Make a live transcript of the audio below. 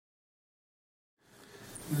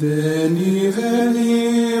Veni,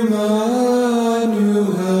 veni, Emmanuel,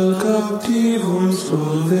 captivum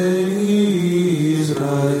solve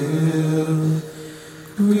Israel,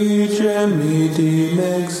 qui gemit in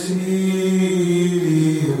exilio,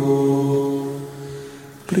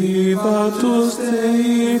 privatus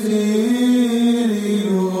Dei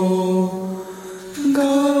filio,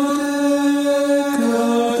 gaude,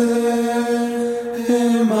 gaude,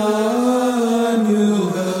 Emmanuel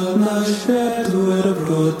nascetur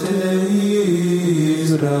pro te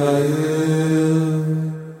Israel.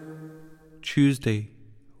 Tuesday,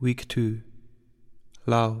 week 2.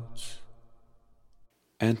 Lauds.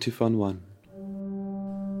 Antiphon 1.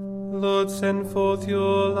 Lord, send forth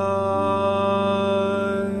your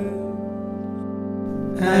light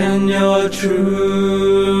and your truth.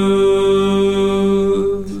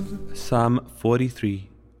 Psalm 43.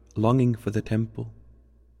 Longing for the temple.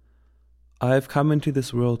 I have come into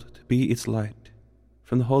this world to be its light.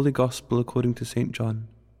 From the Holy Gospel according to St. John,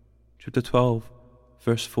 chapter 12,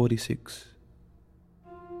 verse 46.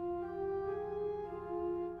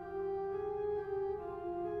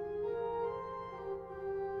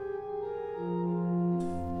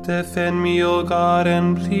 Defend me, O God,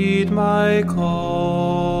 and plead my cause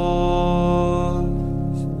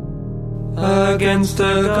against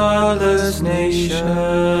a godless nation,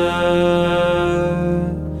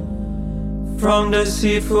 from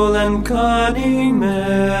deceitful and cunning men.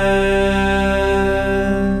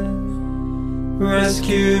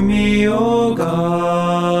 Rescue me, O God,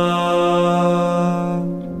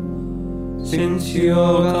 since you,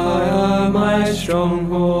 O God, are my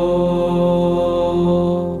stronghold.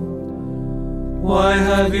 Why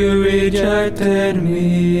have you rejected me?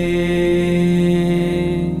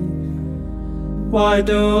 Why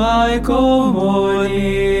do I go mourning,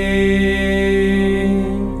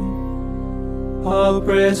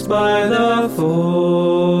 oppressed by the foe?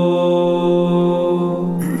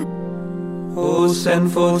 Oh,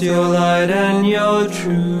 send forth your light and your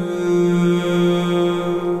truth.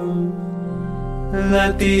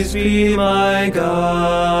 Let these be my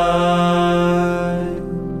guide.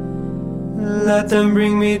 Let them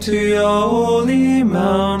bring me to your holy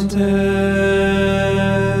mountain,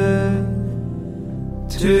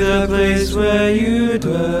 to the place where you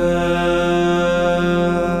dwell.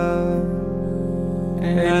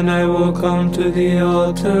 And I will come to the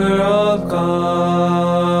altar of God,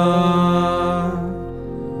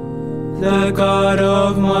 the God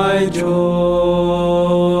of my joy.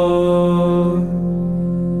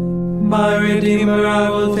 My Redeemer, I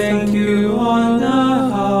will thank you on the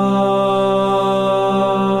harp.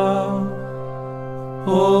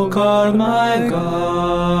 O God, my God,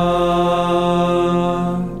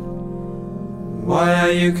 why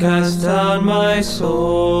are you cast down, my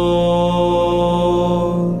soul?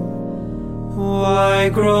 Why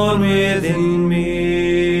groan within me?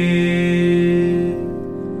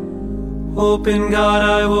 Hope in God,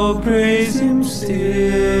 I will praise Him still,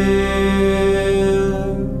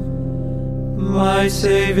 my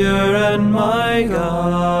Savior and my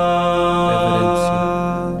God.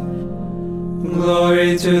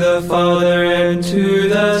 Glory to the Father and to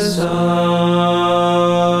the Son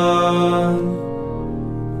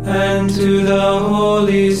and to the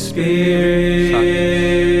Holy Spirit,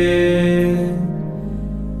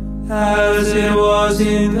 as it was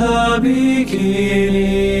in the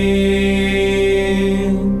beginning,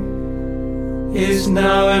 is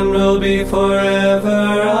now and will be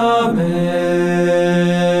forever. Amen.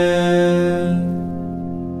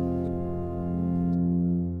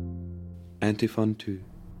 Antiphon 2.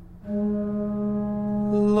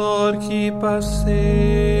 Lord, keep us safe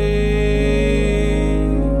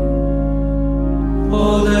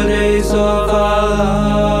all the days of our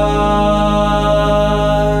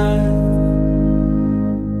life.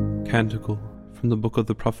 Canticle from the book of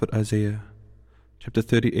the prophet Isaiah, chapter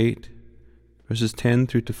 38, verses 10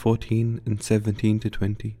 through to 14 and 17 to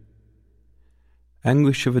 20.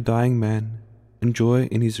 Anguish of a dying man, and joy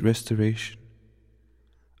in his restoration.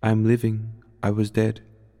 I am living, I was dead,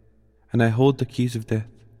 and I hold the keys of death.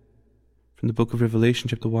 From the book of Revelation,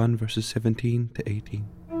 chapter 1, verses 17 to 18.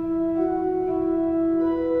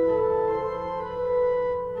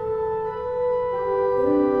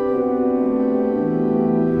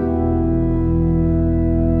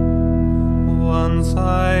 Once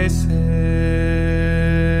I said,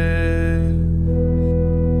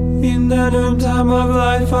 in the noontime of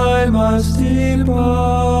life I must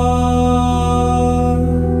depart.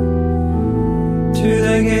 To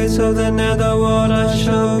the gates of the netherworld I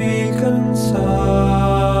shall be consigned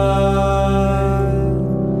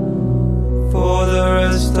for the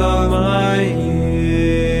rest of my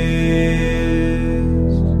years.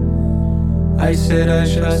 I said I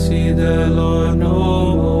shall see the Lord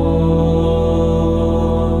no more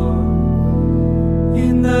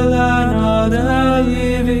in the land of the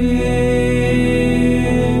living.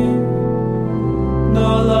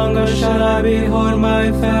 No longer shall I behold my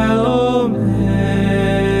fellow men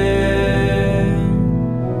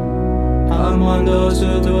among those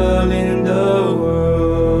who dwell in the world.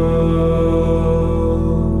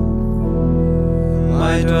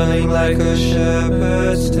 My dwelling like a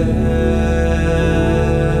shepherd's tent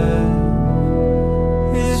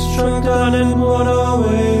is struck down and worn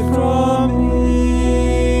away from me.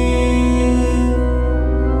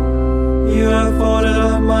 You have folded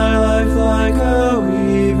up my life like a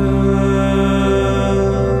weaver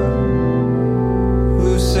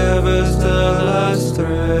who severs the last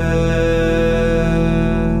thread.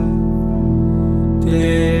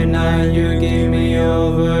 Day and night you give me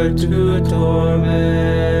over to torment.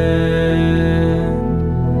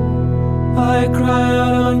 I cry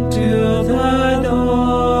out until the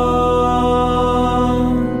dawn.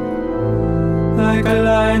 Like a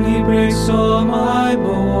lion he breaks all my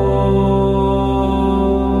bones.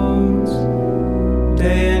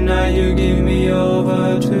 Day and night you give me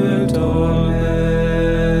over to torment.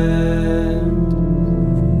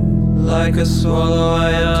 Like a swallow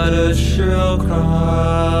I utter shrill cries.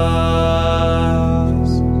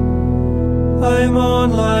 I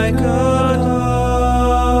mourn like a dove.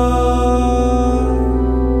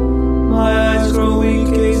 My eyes grow weak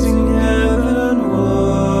gazing heavenward.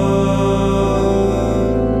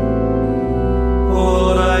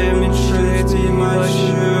 Lord, I am entreating my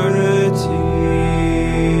surety.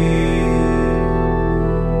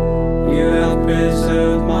 You have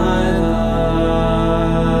preserved my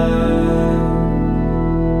life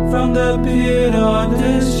from the pit of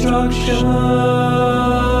destruction.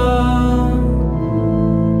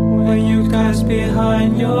 When you cast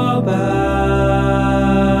behind your back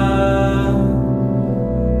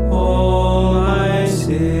all my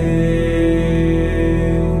sins,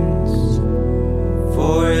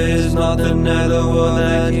 for it is not the netherworld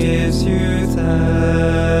that gives you thanks,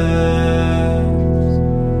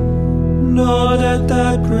 nor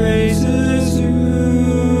that praises you.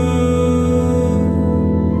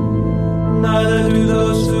 Neither do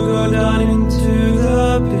those who go down into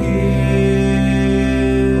the pit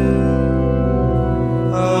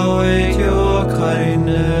awake your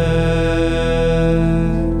kindness.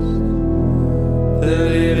 The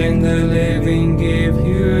living give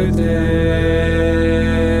you thanks,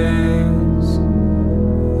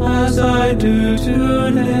 as I do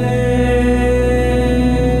today.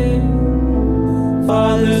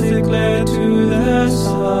 Fathers declare to their sons,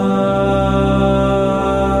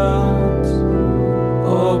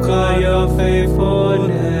 oh God, your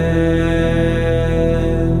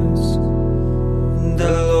faithfulness.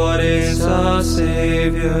 The Lord is our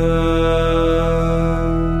Savior.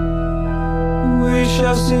 We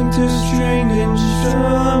shall sing to stringed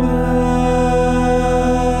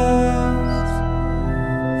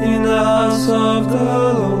instruments in the house of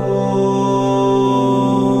the Lord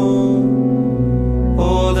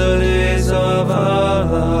all the days of our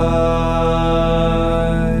life.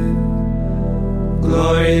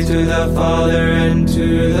 Glory to the Father and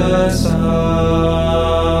to the Son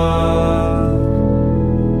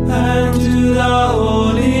and to the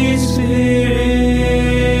Holy Spirit,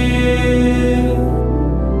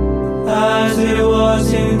 as it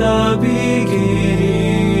was in the beginning,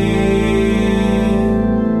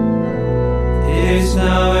 is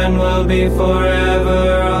now and will be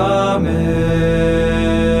forever. Amen.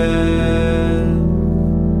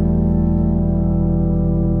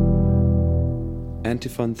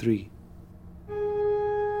 Antiphon 3.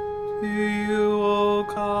 To you, O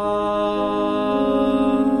God,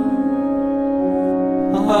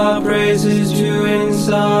 our praise is due in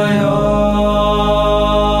Zion.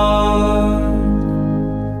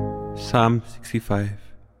 Psalm 65.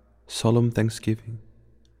 Solemn Thanksgiving.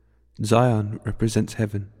 Zion represents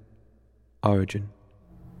heaven. Origin.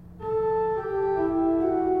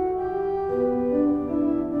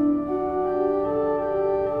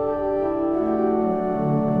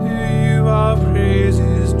 To you our praise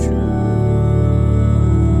is due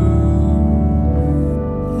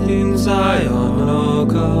in Zion, O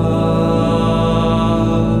God.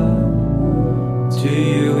 To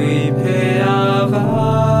you we pay our vows.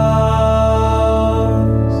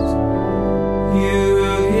 You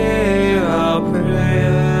will hear our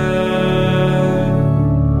prayer.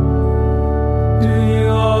 To you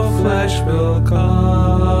all flesh will come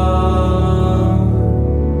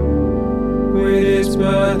with its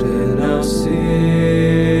burden of sin.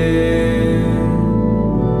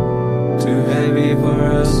 Too heavy for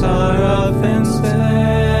us our offense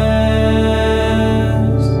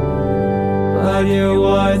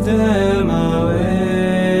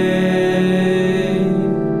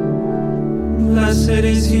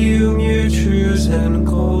and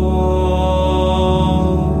gold,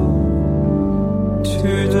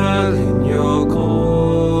 to dwell in your gold.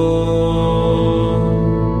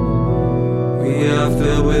 We are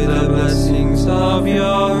filled with the blessings of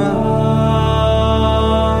your house,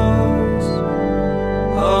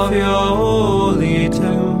 of your holy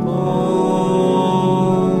temple.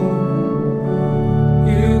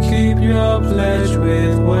 You keep your pledge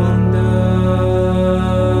with wonders,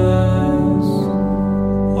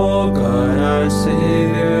 O God our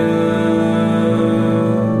Savior,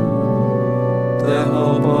 the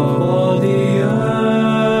hope of all the earth,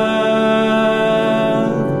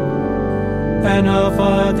 and of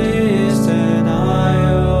our distant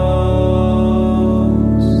isles.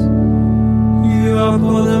 You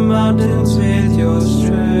uphold the mountains with your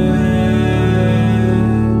strength.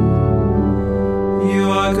 You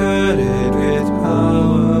are girded with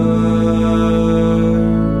power.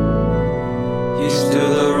 You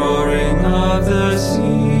still the roaring of the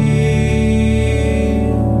sea,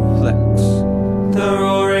 Flex. the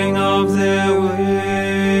roaring of their waves,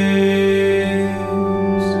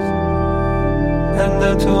 and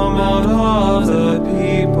the tumult of the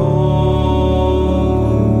peoples.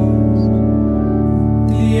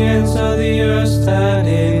 The ends of the earth stand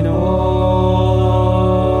in awe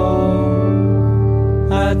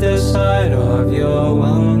at the sight of your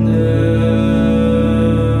wonders.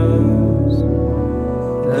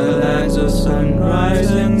 The lands of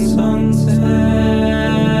sunrise and sunset,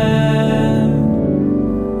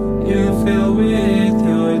 you fill with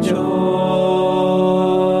your joy.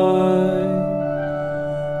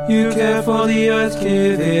 You care for the earth,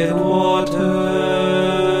 give it water.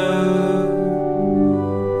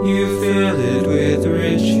 You fill it with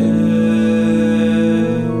riches.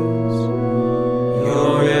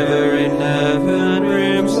 Your river in heaven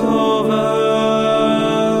brims over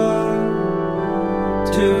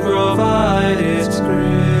to provide its grain,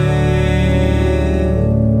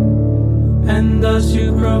 and thus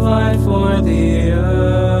you provide for the earth.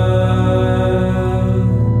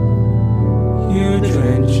 You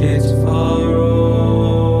drench its furrows.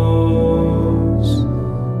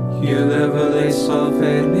 You liberally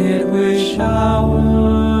soften it with showers.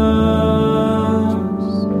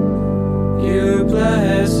 You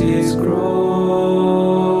bless its growth.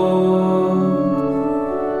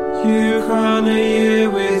 You crown the year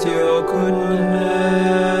with your goodness.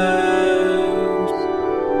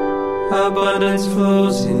 Abundance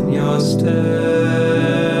flows in your steps.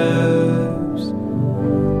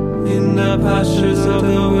 In the pastures of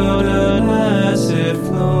the wilderness it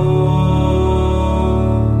flows.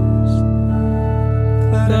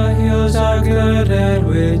 The hills are girded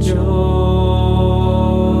with joy.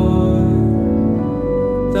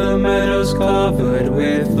 The meadows covered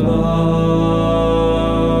with flocks.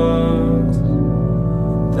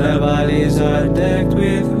 The valleys are decked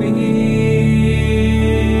with wheat.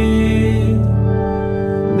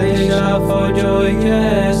 They shout for joy,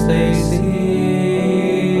 yes, they sing.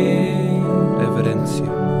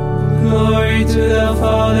 Reverencia. Glory to the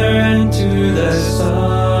Father and to the Son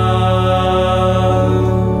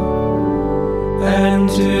and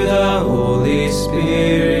to the Holy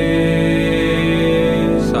Spirit,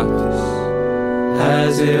 Satis.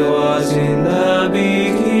 as it was in the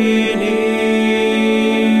beginning,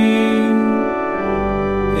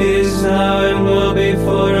 is now and will be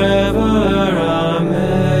forever.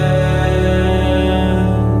 Amen.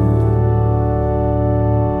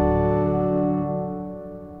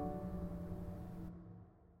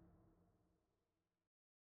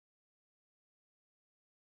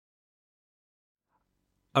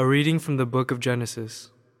 A reading from the book of Genesis.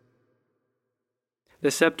 The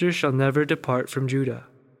scepter shall never depart from Judah,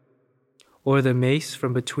 or the mace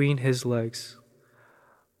from between his legs,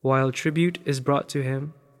 while tribute is brought to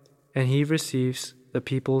him, and he receives the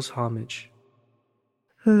people's homage.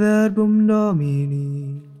 Verbum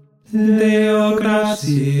Domini, Deo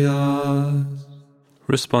gratias.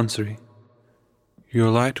 Responsory. Your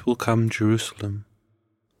light will come, Jerusalem.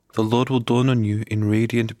 The Lord will dawn on you in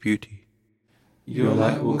radiant beauty. Your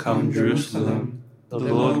light will come, Jerusalem. The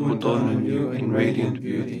Lord will dawn on you in radiant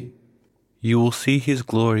beauty. You will see his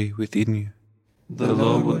glory within you. The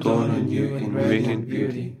Lord will dawn on you in radiant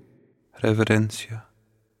beauty. Reverencia.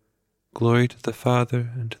 Glory to the Father,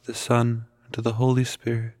 and to the Son, and to the Holy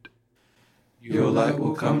Spirit. Your light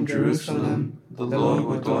will come, Jerusalem. The Lord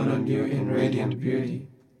will dawn on you in radiant beauty.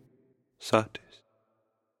 Satis.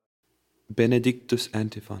 Benedictus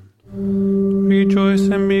Antiphon. Rejoice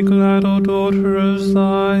and be glad, O daughter of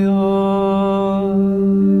Zion.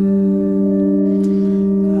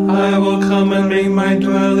 I will come and make my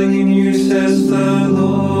dwelling in you, says the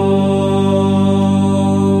Lord.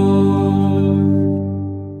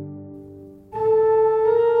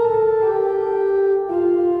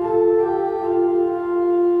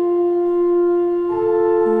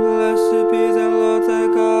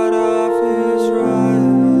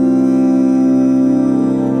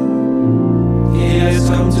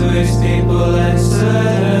 his people and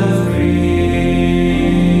set them free.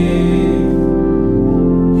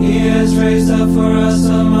 He has raised up for us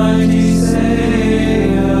a mighty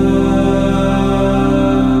Savior,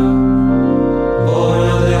 born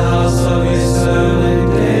of the house of his servant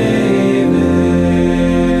David.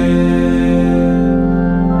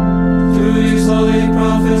 Through his holy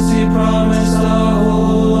prophets he promised our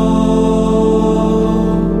hope,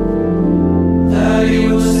 that he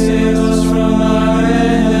will save us from our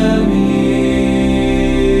enemies,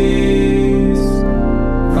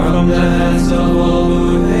 from the hands of all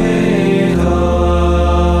who hate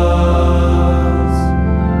us.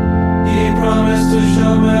 He promised to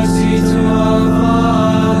show mercy to our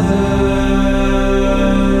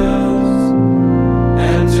fathers,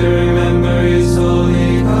 and to remember his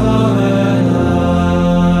holy covenant.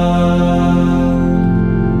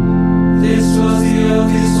 This was the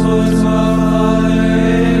oath he swore to our father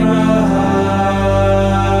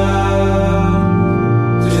Abraham,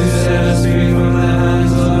 to set us free from the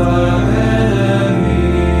hands of our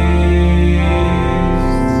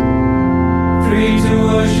enemies, free to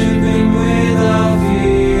worship him without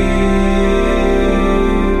fear,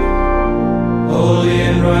 holy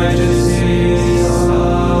and righteous in his sight,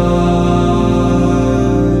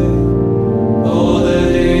 all the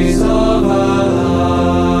days of our life.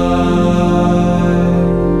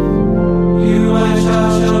 You, my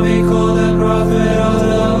child, shall be called the prophet of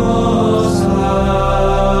the Most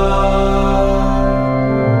High,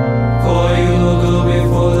 for you will go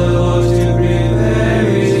before the Lord to prepare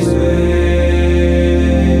his way,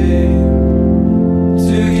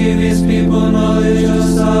 to give his people knowledge of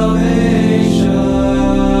salvation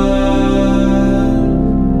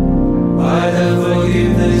by the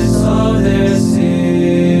forgiveness of their sins,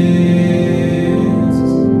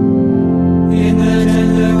 in the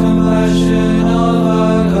tender compassion of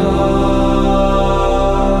our God.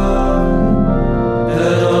 The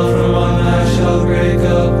dawn from on high shall break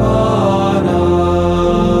upon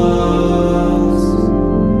us,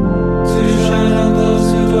 to shine on those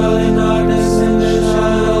who dwell in darkness and the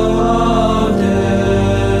shadow of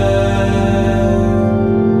death,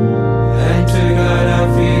 and to guide our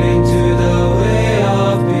feet into the way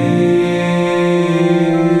of peace.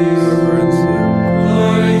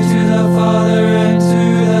 Glory to the Father and to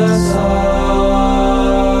the Son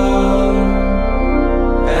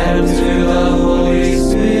and to the Holy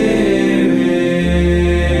Spirit,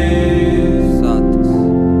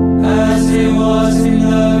 as it was in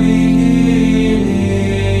the beginning,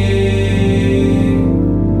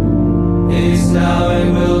 is now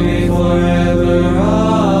and will be forever.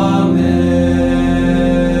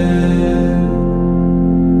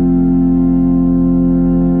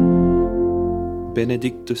 Amen.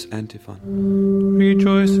 Benedictus Antiphon.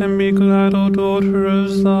 Rejoice and be glad, O daughter of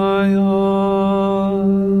Zion.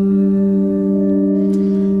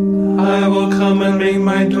 I will come and make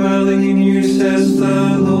my dwelling in you, says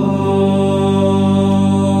the Lord.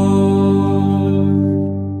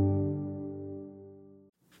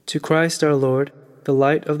 To Christ our Lord, the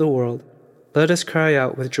light of the world, let us cry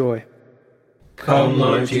out with joy. Come,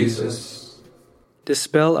 Lord Jesus,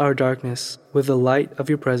 Dispel our darkness with the light of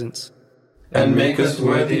your presence. and make us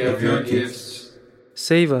worthy of your gifts,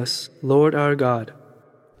 Save us, Lord our God.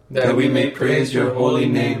 that we may praise your holy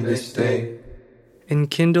name this day,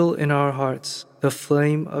 Enkindle in our hearts the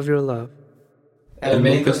flame of your love. and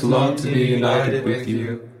make us long to be united with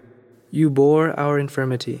you. You bore our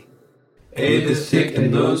infirmity. Aid the sick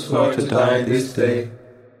and those who are to die this day.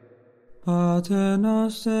 Pater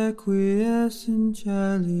noster qui es in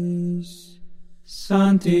celis,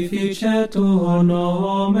 sanctificetur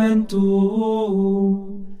nomen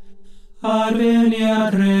tuum,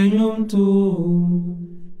 adveniat regnum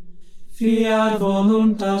tuum, fiat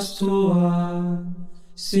voluntas tua,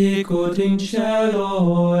 sicut in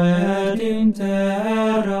cielo et in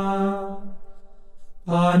terra.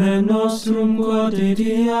 Panem nostrum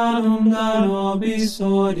quotidianum da nobis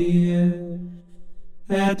hodie,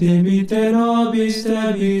 et dimitte nobis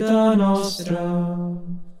debita nostra,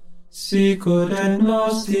 sicut et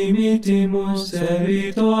nos dimittimus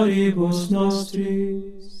debitoribus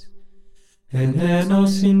nostris, et ne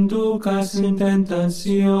nos inducas in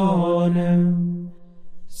tentationem,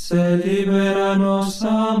 sed libera nos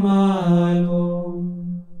a malo.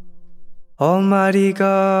 Almighty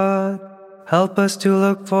God, help us to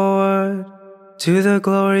look forward to the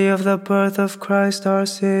glory of the birth of Christ our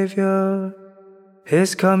Savior.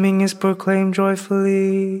 His coming is proclaimed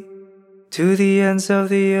joyfully to the ends of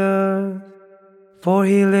the earth, for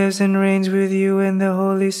he lives and reigns with you in the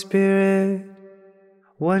Holy Spirit,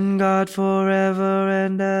 one God forever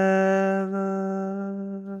and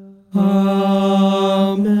ever.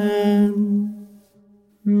 Amen.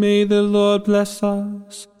 May the Lord bless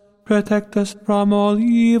us, protect us from all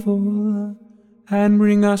evil, and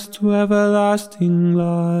bring us to everlasting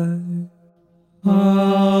life.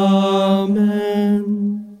 Amen.